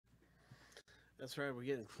That's right. We're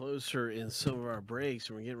getting closer in some of our breaks,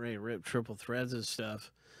 and we're getting ready to rip triple threads and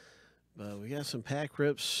stuff. But we got some pack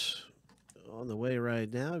rips on the way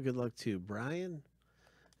right now. Good luck to Bryan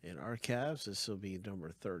and Archives. This will be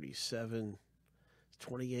number 37,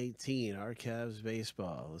 2018 Archives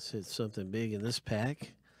Baseball. Let's hit something big in this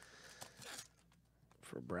pack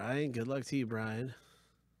for Bryan. Good luck to you, Bryan.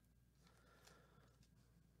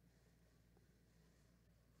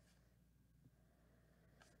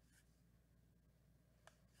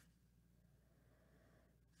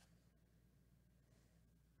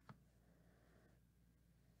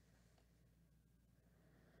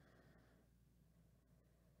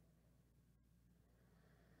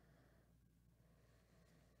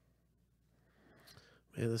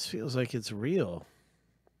 Man, this feels like it's real.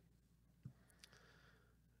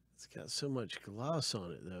 It's got so much gloss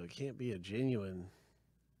on it, though. It can't be a genuine.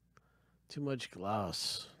 Too much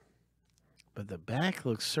gloss. But the back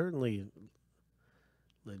looks certainly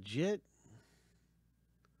legit.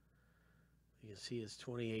 You can see it's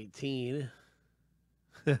 2018.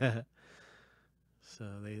 So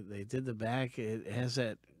they did the back. It has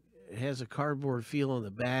a cardboard feel on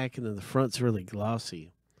the back, and then the front's really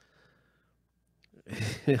glossy.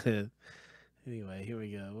 Anyway, here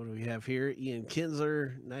we go. What do we have here? Ian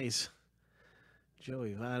Kinsler, nice.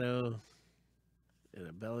 Joey Votto, and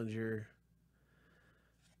a Bellinger.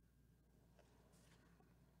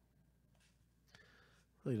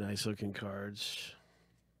 Really nice looking cards.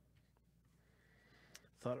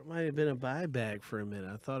 Thought it might have been a buyback for a minute.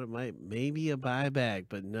 I thought it might maybe a buyback,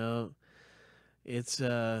 but no. It's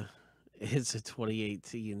it's a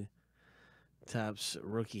 2018 Topps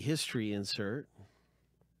rookie history insert.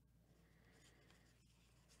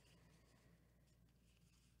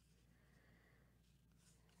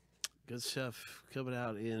 Good stuff coming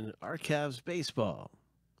out in Archives Baseball.